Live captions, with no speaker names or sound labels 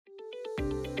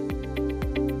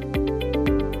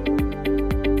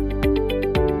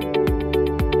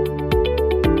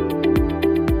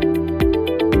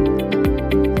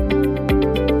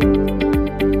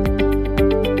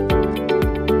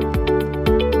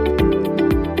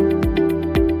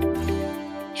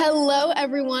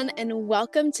and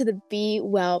welcome to the Be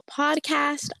Well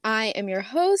podcast. I am your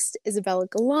host, Isabella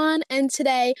Galan, and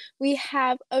today we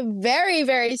have a very,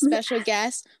 very special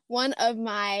guest, one of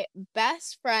my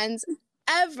best friends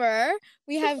ever.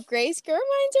 We have Grace Germinder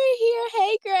here.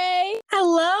 Hey, Grace.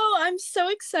 Hello, I'm so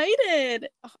excited.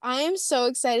 I am so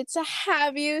excited to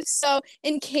have you. So,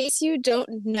 in case you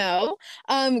don't know,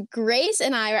 Grace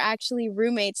and I are actually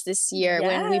roommates this year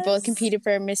when we both Yes. competed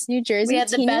for Miss New Jersey We had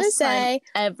the Teen best USA. time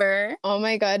ever. Oh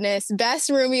my goodness. Best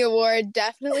Roomie Award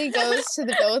definitely goes to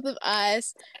the both of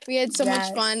us. We had so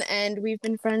much fun and we've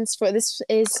been friends for this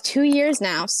is 2 years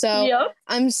now. So Yep.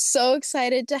 I'm so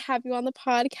excited to have you on the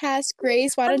podcast.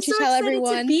 Grace, why don't you tell everyone?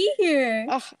 To be here.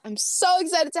 Oh, I'm so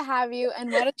excited to have you.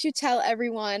 And why don't you tell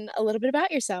everyone a little bit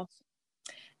about yourself?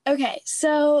 Okay,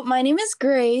 so my name is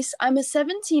Grace. I'm a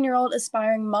 17-year-old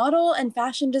aspiring model and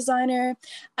fashion designer.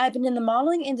 I've been in the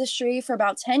modeling industry for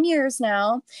about 10 years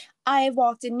now. I've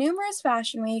walked in numerous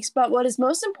fashion weeks, but what is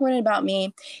most important about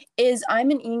me is I'm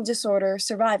an eating disorder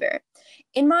survivor.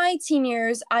 In my teen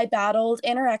years, I battled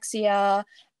anorexia,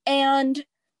 and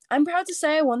I'm proud to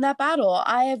say I won that battle.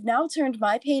 I have now turned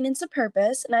my pain into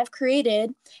purpose, and I've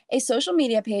created a social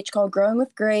media page called Growing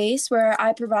with Grace, where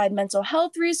I provide mental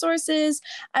health resources.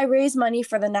 I raise money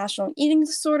for the National Eating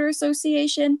Disorder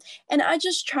Association, and I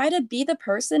just try to be the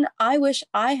person I wish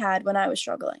I had when I was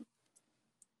struggling.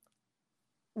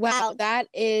 Wow, that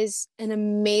is an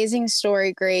amazing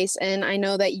story, Grace. And I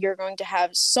know that you're going to have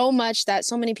so much that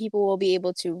so many people will be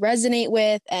able to resonate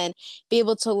with and be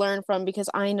able to learn from, because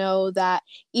I know that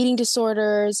eating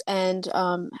disorders and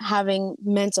having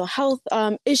mental health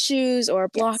issues or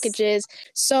blockages. Yes.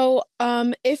 So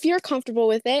if you're comfortable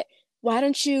with it, why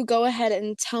don't you go ahead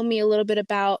and tell me a little bit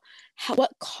about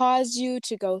what caused you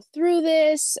to go through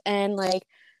this and like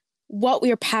what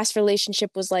your past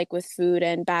relationship was like with food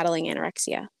and battling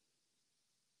anorexia.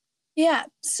 Yeah,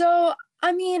 so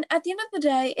I mean, at the end of the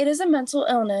day, it is a mental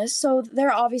illness, so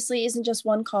there obviously isn't just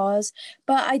one cause,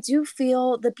 but I do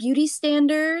feel the beauty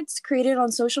standards created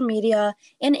on social media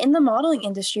and in the modeling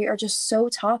industry are just so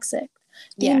toxic.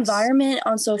 The environment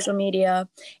on social media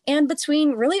and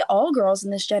between really all girls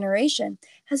in this generation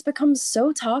has become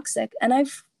so toxic, and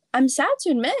I'm sad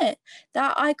to admit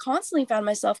that I constantly found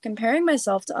myself comparing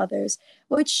myself to others,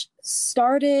 which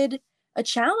started a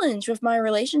challenge with my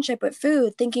relationship with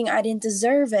food, thinking I didn't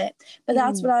deserve it. But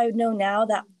that's what I know now,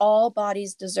 that all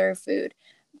bodies deserve food.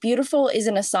 Beautiful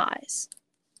isn't a size.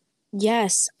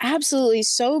 Yes, absolutely.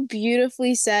 So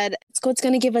beautifully said. It's what's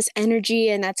going to give us energy,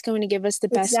 and that's going to give us the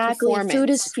best performance. Food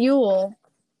is fuel.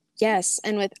 Yes,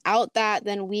 and without that,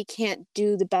 then we can't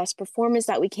do the best performance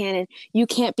that we can, and you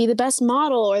can't be the best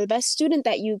model or the best student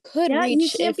that you could reach. You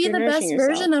can't be the best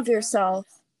version of yourself.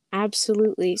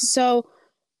 Absolutely. So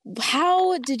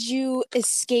how did you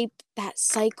escape that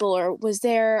cycle, or was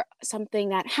there something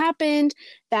that happened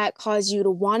that caused you to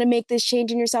want to make this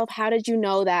change in yourself? How did you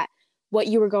know that what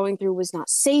you were going through was not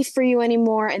safe for you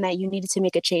anymore and that you needed to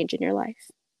make a change in your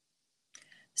life?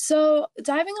 So,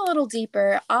 diving a little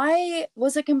deeper, I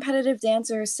was a competitive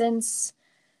dancer since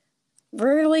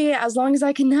really as long as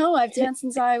I can know. I've danced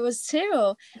since I was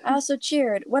 2. I also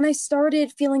cheered. When I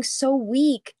started feeling so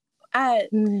weak at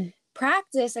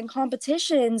practice and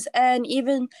competitions and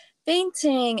even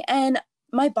fainting and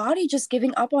my body just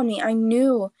giving up on me, I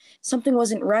knew something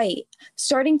wasn't right.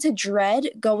 Starting to dread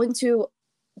going to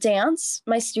dance,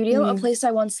 my studio, a place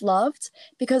I once loved,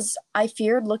 because I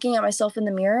feared looking at myself in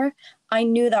the mirror. I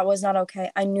knew that was not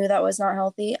okay. I knew that was not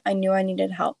healthy. I knew I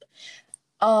needed help.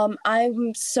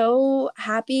 I'm so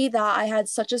happy that I had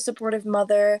such a supportive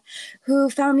mother who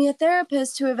found me a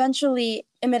therapist who eventually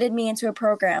admitted me into a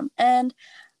program. And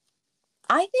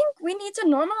I think we need to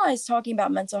normalize talking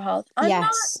about mental health. I'm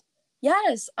not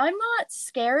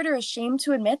scared or ashamed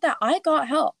to admit that I got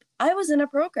help. I was in a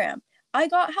program. I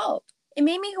got help. It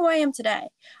made me who I am today.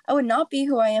 I would not be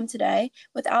who I am today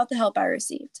without the help I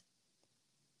received.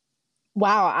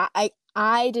 Wow,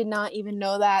 I did not even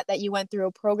know that you went through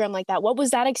a program like that. What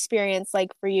was that experience like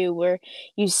for you? Were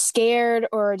you scared,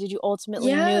 or did you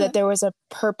ultimately knew that there was a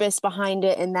purpose behind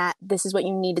it and that this is what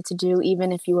you needed to do,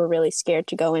 even if you were really scared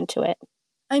to go into it?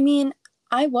 I mean,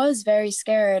 I was very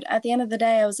scared. At the end of the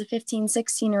day, I was a 15,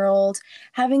 16-year-old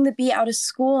having to be out of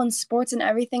school and sports and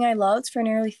everything I loved for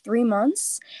nearly 3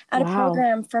 months at a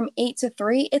program from 8 to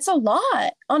 3. It's a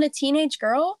lot on a teenage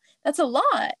girl. That's a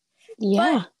lot.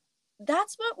 Yeah. But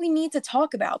that's what we need to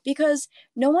talk about, because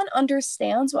no one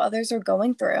understands what others are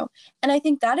going through. And I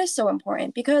think that is so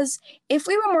important, because if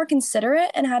we were more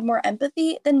considerate and had more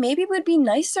empathy, then maybe we'd be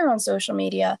nicer on social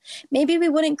media. Maybe we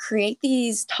wouldn't create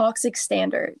these toxic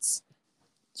standards.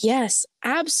 Yes,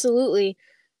 absolutely.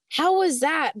 How was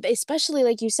that? Especially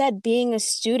like you said, being a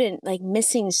student, like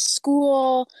missing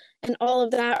school and all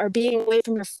of that, or being away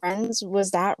from your friends,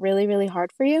 was that really, really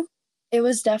hard for you? It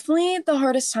was definitely the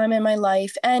hardest time in my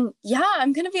life. And yeah,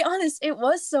 I'm going to be honest, it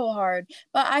was so hard.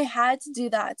 But I had to do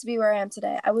that to be where I am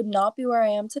today. I would not be where I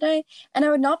am today. And I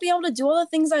would not be able to do all the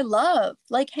things I love,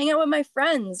 like hang out with my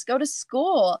friends, go to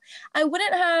school. I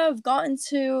wouldn't have gotten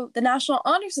to the National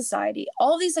Honor Society.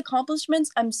 All these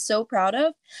accomplishments I'm so proud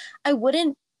of. I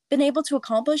wouldn't been able to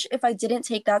accomplish if I didn't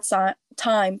take that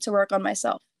time to work on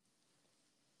myself.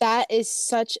 That is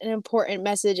such an important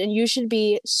message, and you should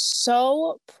be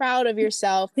so proud of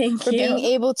yourself Thank for being you.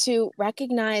 able to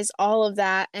recognize all of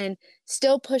that and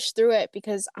still push through it,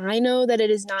 because I know that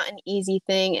it is not an easy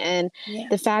thing. And Yeah.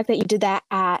 the fact that you did that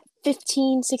at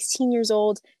 15, 16 years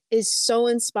old is so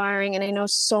inspiring. And I know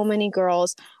so many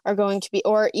girls are going to be,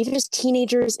 or even just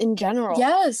teenagers in general,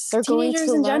 Yes, they're going to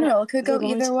teenagers in learn. general could They're go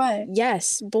going to, either way.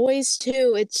 yes, boys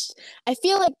too. I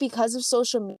feel like because of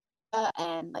social media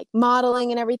and like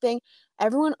modeling and everything,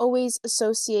 everyone always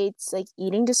associates like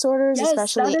eating disorders, Yes,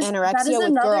 especially that is anorexia, with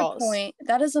another girls. point.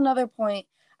 That is another point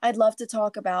I'd love to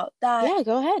talk about. That Yeah,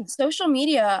 go ahead. social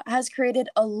media has created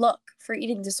a look for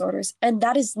eating disorders, and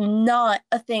that is not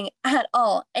a thing at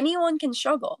all. Anyone can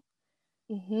struggle.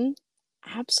 Mm-hmm.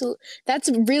 Absolutely. That's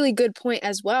a really good point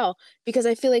as well, because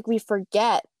I feel like we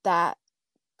forget that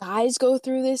guys go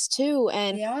through this too,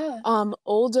 and Yeah,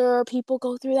 older people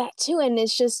go through that too, and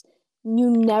it's just you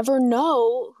never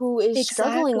know who is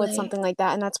struggling with exactly. something like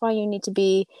that, and that's why you need to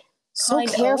be so Kind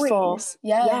careful. always.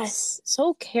 Yes. Yes,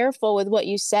 so careful with what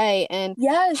you say and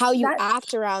Yes, how you that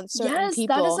act around certain that is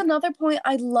people. another point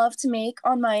I'd love to make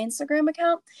on my Instagram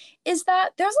account is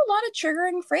that there's a lot of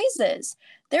triggering phrases.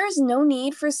 There is no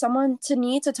need for someone to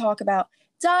need to talk about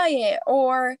diet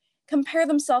or compare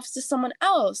themselves to someone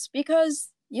else because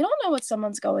you don't know what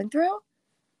someone's going through.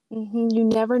 You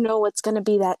never know what's going to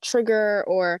be that trigger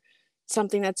or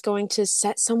something that's going to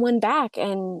set someone back.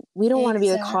 And we don't want to be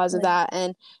the cause of Exactly. that.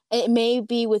 And it may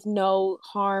be with no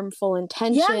harmful Yes,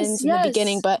 intentions in the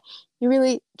beginning, yes. but you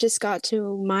really just got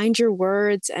to mind your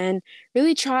words and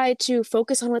really try to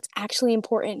focus on what's actually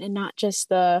important and not just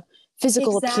the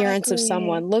physical appearance of Exactly.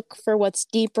 someone. Look for what's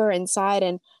deeper inside.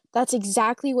 And that's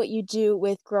exactly what you do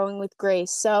with Growing with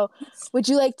Grace. So, would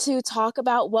you like to talk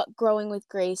about what Growing with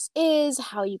Grace is,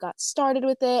 how you got started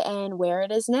with it, and where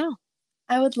it is now?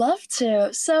 I would love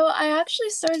to. So, I actually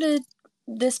started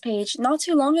this page not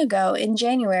too long ago in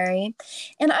January,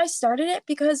 and I started it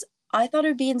because I thought it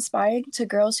would be inspiring to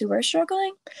girls who were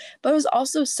struggling, but it was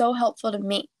also so helpful to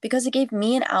me because it gave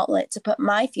me an outlet to put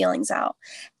my feelings out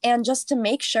and just to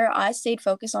make sure I stayed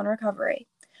focused on recovery.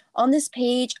 On this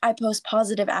page, I post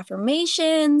positive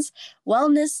affirmations,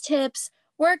 wellness tips,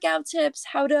 workout tips,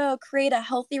 how to create a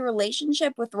healthy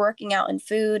relationship with working out and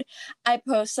food. I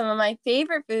post some of my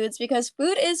favorite foods because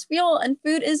food is fuel and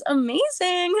food is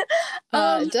amazing.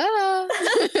 Um, Duh.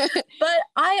 but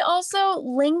I also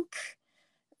link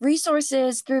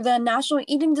resources through the National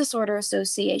Eating Disorder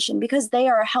Association because they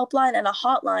are a helpline and a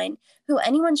hotline who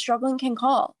anyone struggling can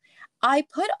call. I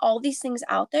put all these things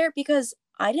out there because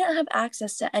I didn't have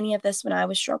access to any of this when I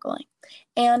was struggling.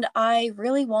 And I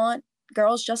really want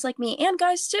girls just like me and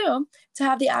guys too to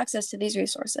have the access to these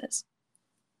resources.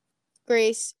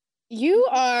 Grace, you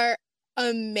are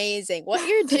amazing. What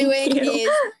you're Thank doing you. is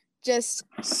just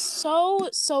so,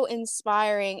 so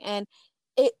inspiring. And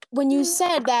when you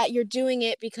said that you're doing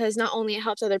it because not only it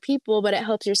helps other people, but it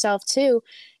helps yourself too,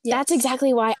 that's Yes.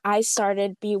 exactly why I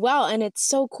started Be Well. And it's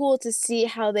so cool to see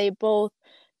how they both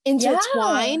Yeah.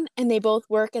 intertwine and they both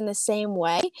work in the same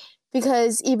way.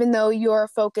 Because even though your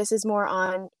focus is more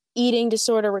on eating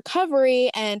disorder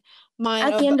recovery and mine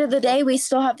At the of, end of the day, we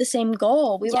still have the same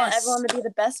goal. We want yes, everyone to be the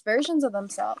best versions of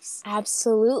themselves.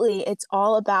 absolutely. It's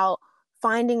all about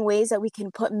finding ways that we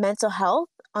can put mental health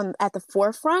at the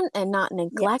forefront and not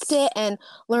neglect Yes. it and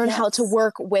learn how to Yes.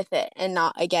 work with it and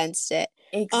not against it.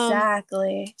 Um,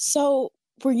 Exactly. so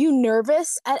were you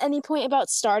nervous at any point about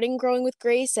starting Growing with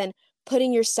Grace and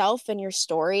putting yourself and your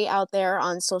story out there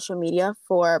on social media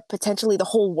for potentially the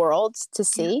whole world to Yeah.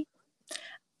 see?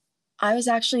 I was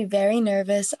actually very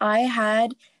nervous. I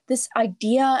had this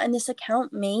idea and this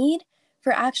account made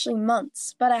for actually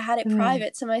months, but I had it Mm,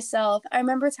 private to myself. I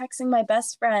remember texting my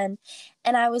best friend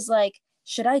and I was like,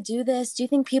 should I do this? Do you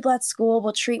think people at school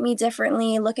will treat me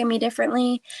differently, look at me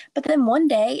differently? But then one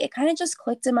day it kind of just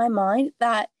clicked in my mind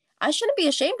that I shouldn't be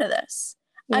ashamed of this.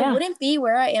 I yeah. wouldn't be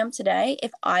where I am today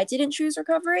if I didn't choose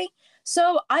recovery.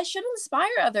 So I should inspire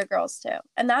other girls too.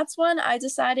 And that's when I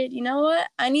decided, you know what?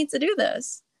 I need to do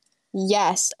this.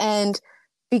 Yes. And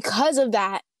because of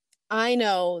that, I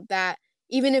know that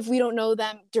even if we don't know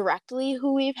them directly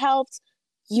who we've helped,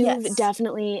 you've Yes.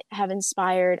 definitely have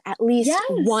inspired at least Yes.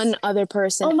 one other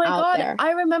person Oh my out God. there.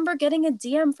 I remember getting a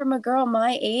DM from a girl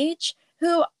my age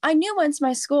who I knew went to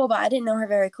my school, but I didn't know her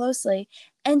very closely.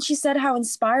 And she said how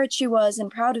inspired she was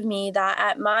and proud of me that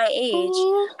at my age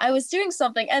Oh, I was doing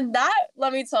something. And that,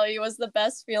 let me tell you, was the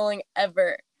best feeling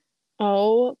ever.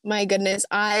 oh my goodness.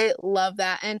 I love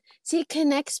that. And see, it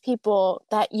connects people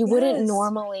that you wouldn't Yes,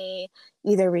 normally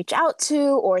either reach out to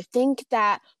or think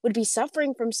that would be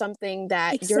suffering from something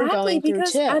that you're exactly. going through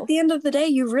Because at too. the end of the day,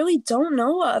 you really don't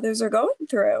know what others are going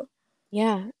through.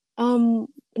 Yeah.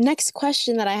 Next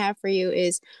question that I have for you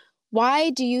is why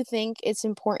do you think it's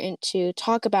important to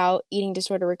talk about eating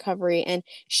disorder recovery and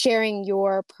sharing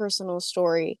your personal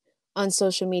story on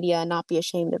social media and not be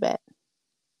ashamed of it?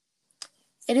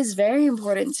 It is very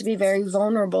important to be very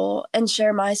vulnerable and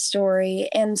share my story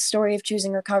and story of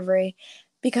choosing recovery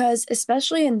because,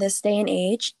 especially in this day and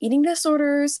age, eating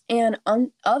disorders and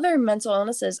other mental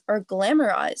illnesses are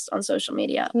glamorized on social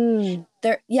media. Hmm.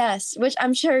 There, yes, which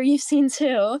I'm sure you've seen too,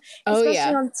 Oh especially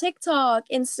yeah. on TikTok,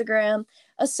 Instagram,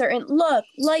 a certain look,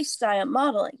 lifestyle,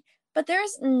 modeling. But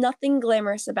there's nothing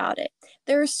glamorous about it.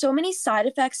 There are so many side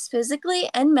effects physically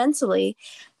and mentally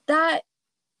that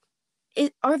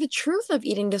it are the truth of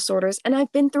eating disorders, and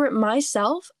I've been through it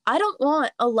myself. I don't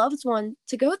want a loved one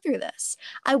to go through this.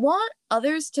 I want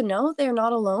others to know they're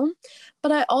not alone,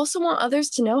 but I also want others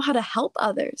to know how to help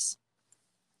others.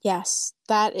 Yes,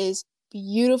 that is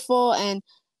beautiful. And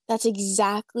that's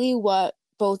exactly what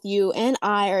both you and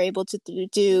I are able to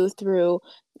do through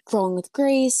growing with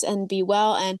grace and be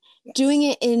well and doing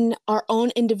Yes. it in our own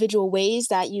individual ways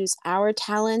that use our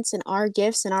talents and our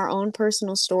gifts and our own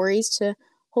personal stories to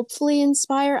hopefully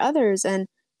inspire others. And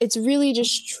it's really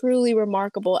just truly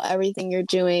remarkable everything you're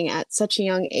doing at such a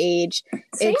young age.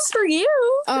 Same It's, for you.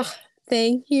 oh,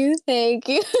 thank you. Thank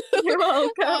you. You're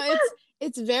welcome.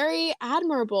 It's very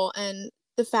admirable, and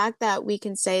the fact that we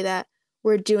can say that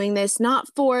we're doing this not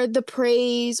for the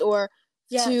praise or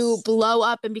to Yes. blow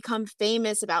up and become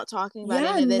famous about talking about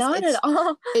Yeah, any of this. not at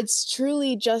all. It's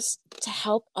truly just to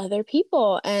help other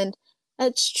people, and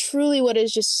that's truly what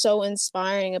is just so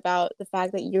inspiring about the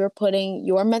fact that you're putting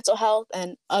your mental health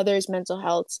and others' mental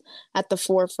health at the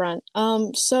forefront.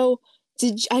 So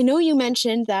I know you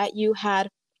mentioned that you had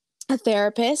a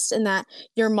therapist and that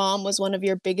your mom was one of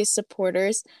your biggest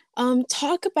supporters.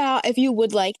 Talk about, if you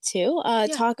would like to, Yeah.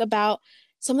 talk about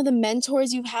some of the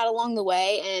mentors you've had along the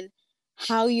way and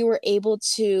how you were able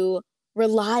to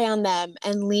rely on them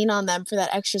and lean on them for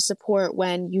that extra support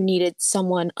when you needed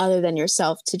someone other than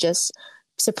yourself to just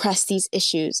suppress these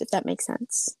issues, if that makes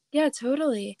sense. Yeah,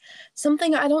 totally.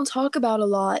 Something I don't talk about a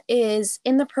lot is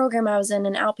in the program I was in,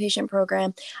 an outpatient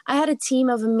program, I had a team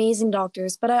of amazing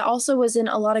doctors, but I also was in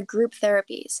a lot of group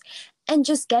therapies. And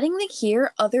just getting to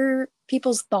hear other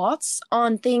people's thoughts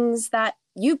on things that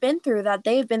you've been through, that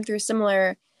they've been through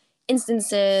similar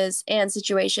instances and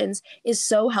situations is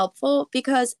so helpful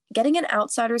because getting an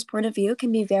outsider's point of view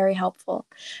can be very helpful.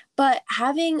 But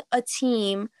having a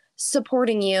team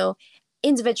supporting you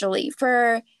individually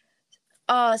for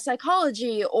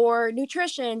psychology or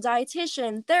nutrition,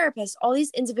 dietitian, therapist, all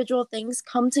these individual things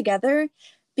come together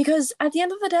because at the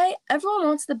end of the day, everyone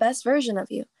wants the best version of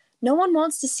you. No one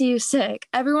wants to see you sick.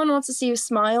 Everyone wants to see you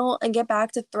smile and get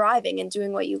back to thriving and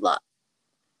doing what you love.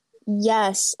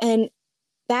 Yes, and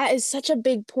that is such a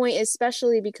big point,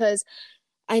 especially because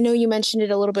I know you mentioned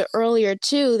it a little bit earlier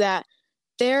too, that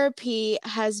therapy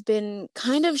has been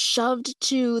kind of shoved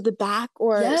to the back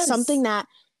or something Yes. that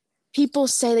people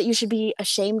say that you should be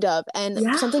ashamed of. And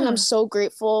something I'm Yeah. so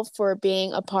grateful for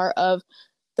being a part of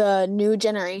the new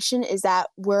generation is that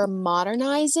we're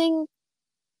modernizing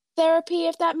therapy,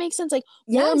 if that makes sense. Like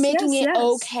we're Yes, making yes, it yes.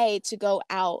 okay to go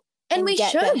out And and we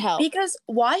get that should, help. because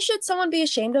why should someone be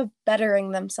ashamed of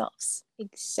bettering themselves?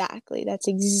 Exactly. That's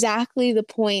exactly the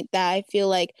point that I feel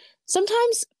like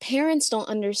sometimes parents don't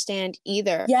understand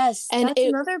either. Yes, And that's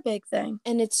another big thing.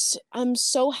 I'm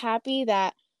so happy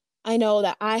that I know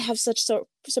that I have such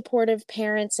supportive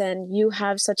parents and you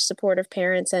have such supportive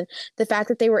parents, and the fact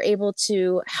that they were able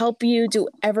to help you do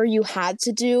whatever you had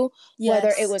to do, whether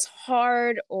it Yes. was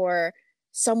hard or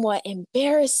somewhat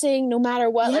embarrassing, no matter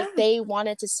what, Yeah. like they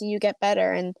wanted to see you get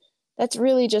better. And that's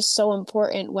really just so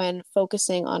important when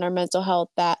focusing on our mental health,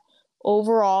 that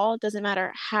overall doesn't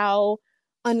matter how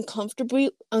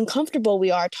uncomfortable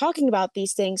we are talking about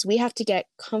these things, we have to get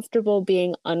comfortable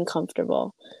being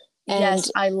uncomfortable. And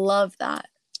Yes, I love that.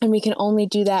 and we can only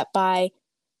do that by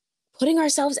putting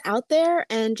ourselves out there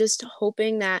and just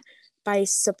hoping that by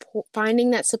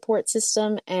finding that support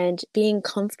system and being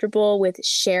comfortable with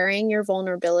sharing your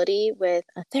vulnerability with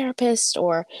a therapist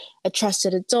or a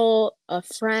trusted adult, a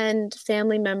friend,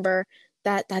 family member,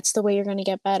 that's the way you're going to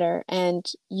get better. And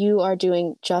you are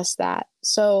doing just that.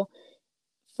 So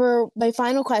for my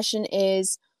final question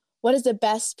is, what is the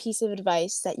best piece of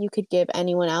advice that you could give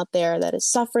anyone out there that is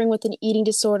suffering with an eating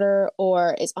disorder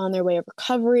or is on their way of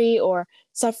recovery or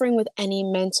suffering with any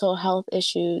mental health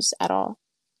issues at all?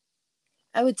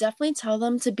 I would definitely tell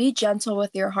them to be gentle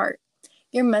with your heart.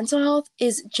 Your mental health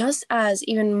is just as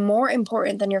even more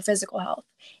important than your physical health.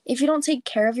 If you don't take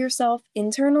care of yourself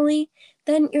internally,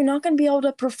 then you're not going to be able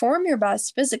to perform your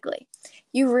best physically.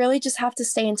 You really just have to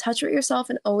stay in touch with yourself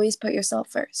and always put yourself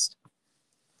first.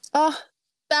 Oh,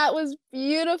 that was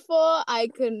beautiful. I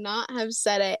could not have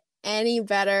said it any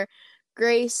better.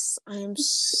 Grace, I am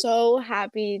so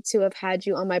happy to have had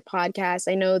you on my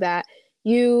podcast. I know that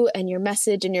you and your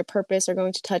message and your purpose are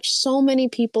going to touch so many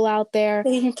people out there.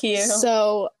 Thank you.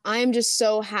 So I'm just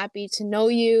so happy to know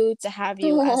you, to have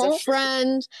you as a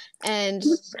friend, and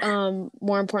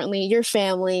more importantly, your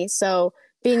family. So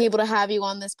being able to have you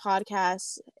on this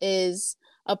podcast is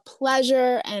a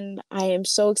pleasure, and I am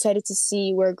so excited to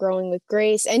see where Growing with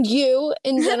Grace and you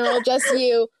in general, just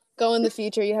you, go in the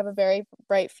future. You have a very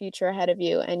bright future ahead of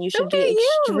you, and you should be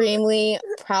extremely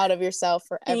proud of yourself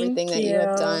for everything that you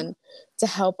have done to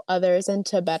help others and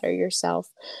to better yourself.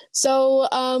 So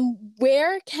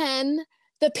where can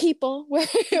the people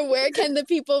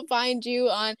find you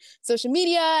on social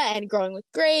media and Growing with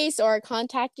Grace, or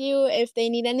contact you if they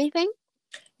need anything?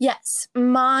 Yes,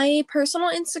 my personal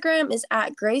Instagram is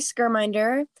at Grace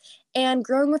Germinder, and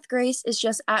Growing with Grace is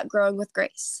just at Growing with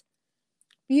Grace.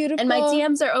 Beautiful. And my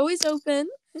DMs are always open.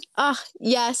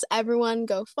 Yes, everyone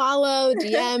go follow,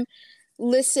 DM,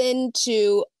 listen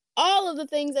to all of the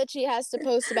things that she has to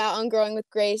post about on Growing with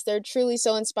Grace. They're truly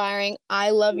so inspiring. I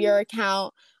love your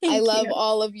account. I love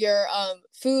all of your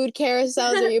food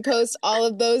carousels where you post all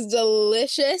of those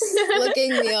delicious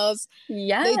looking meals.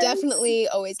 Yes. They definitely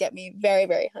always get me very,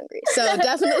 very hungry. So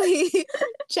definitely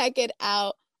check it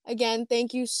out. Again,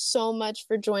 thank you so much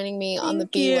for joining me on the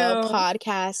Be Well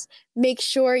podcast. Make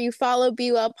sure you follow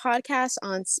Be Well podcast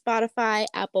on Spotify,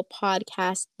 Apple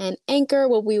Podcasts, and Anchor,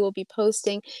 where we will be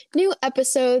posting new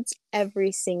episodes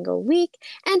every single week.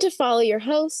 And to follow your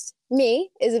host, me,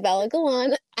 Isabella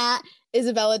Galan, at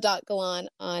isabella.galan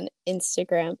on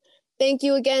Instagram. Thank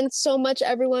you again so much,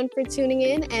 everyone, for tuning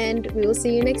in, and we will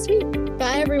see you next week.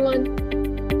 Bye, everyone.